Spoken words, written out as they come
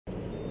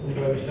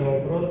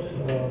ვისაუბროთ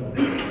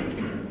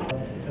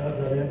და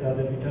ძალიან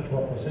დადებითად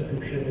ვაფასებ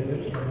იმ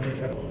შედეგებს, რომელიც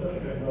აქვს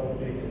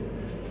შენობაში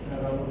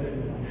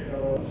რამოდენიმე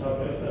მნიშვნელოვანი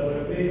საბჭოს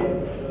წევრები,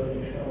 ასევე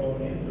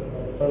მნიშვნელოვანი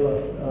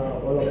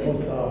ყველა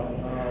ფოსტა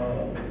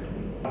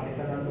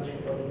აკეთანაზრში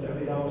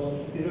პროდუქტები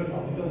დაუსწრებს,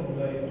 ამიტომ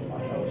უნდა იყოს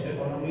მასშტაბის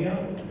ეკონომია.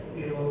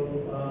 პირველ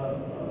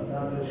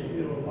ნაწილში,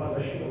 პირველ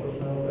ფაზაში, როგორც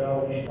მეორე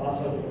აუგუსტის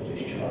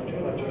პასადურცის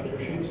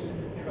ჩარჩოშიც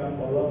ჩვენ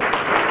ყველა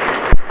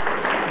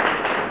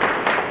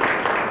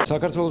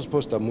საქართველოს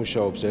ფოსტა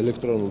მუშაობს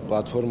ელექტრონულ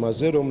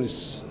პლატფორმაზე,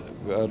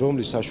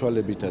 რომლის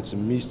საშუალებითაც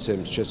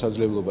მისცემს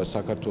შესაძლებლობას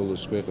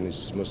საქართველოს ქვეყნის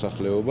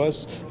მოსახლეობას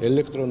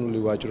ელექტრონული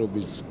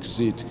ვაჭრობის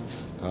გზით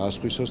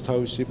გაასხვისოს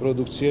თავისი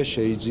პროდუქცია,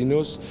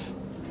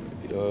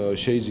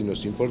 შეიძინოს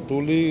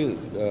იმპორტული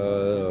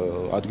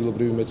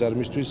ადგილობრივი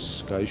მეწარმისთვის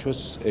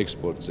გაიშვას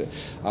ექსპორტზე.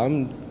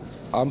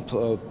 ამ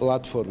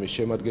პლატფორმის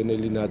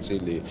შემადგენელი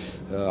ნაწილი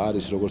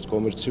არის როგორც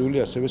კომერციული,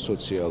 ასევე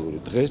სოციალური.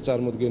 დღეს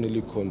წარმოდგენილი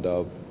ჰქონდა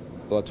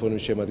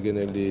პლატფორმის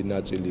შემადგენელი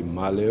ნაწილი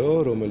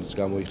მალეო, რომელიც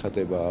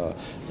გამოიხატება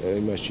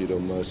იმაში,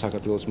 რომ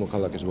საქართველოს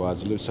მოქალაქეს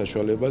ვაძლევს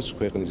საშუალებას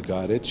ქვეყნის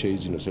გარეთ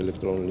შეიძინოს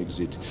ელექტრონული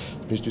გზით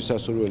მისთვის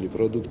სასურველი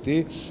პროდუქტი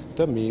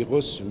და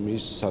მიიღოს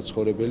მის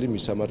საცხოვრებელი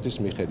მისამართის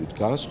მიხედვით.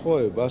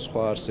 განსხვავება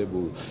სხვა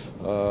არსებულ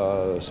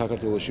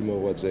საქართველოში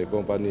მოღვაწე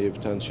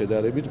კომპანიებთან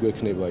შედარებით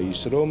გვექნება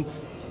ის, რომ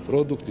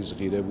პროდუქტის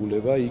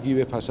ღირებულება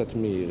იგივე ფასად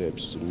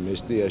მიიღებს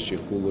მესტიაში,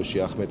 ხულოში,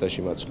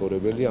 ახმეტაში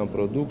მაცხოვრებელი ამ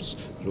პროდუქტს,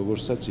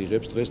 როგორცაც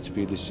იღებს დღეს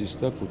თბილისის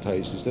და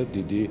ქუთაისის და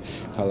დიდი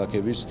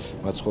ქალაქების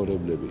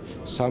მაცხოვრებლები.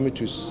 3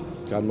 თვის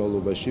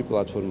განმავლობაში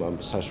პლატფორმამ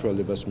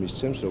საშუალებას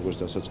მისცემს, როგორც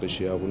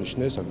დასაწყისში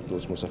აღნიშნე,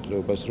 საქართველოს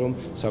მოსახლეობას, რომ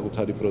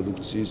საკუთარი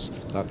პროდუქციის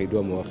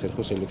გაყიდვა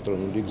მოახერხოს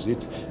ელექტრონული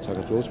გზით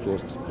საქართველოს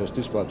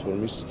ფოსტის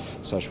პლატფორმის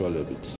საშუალებით.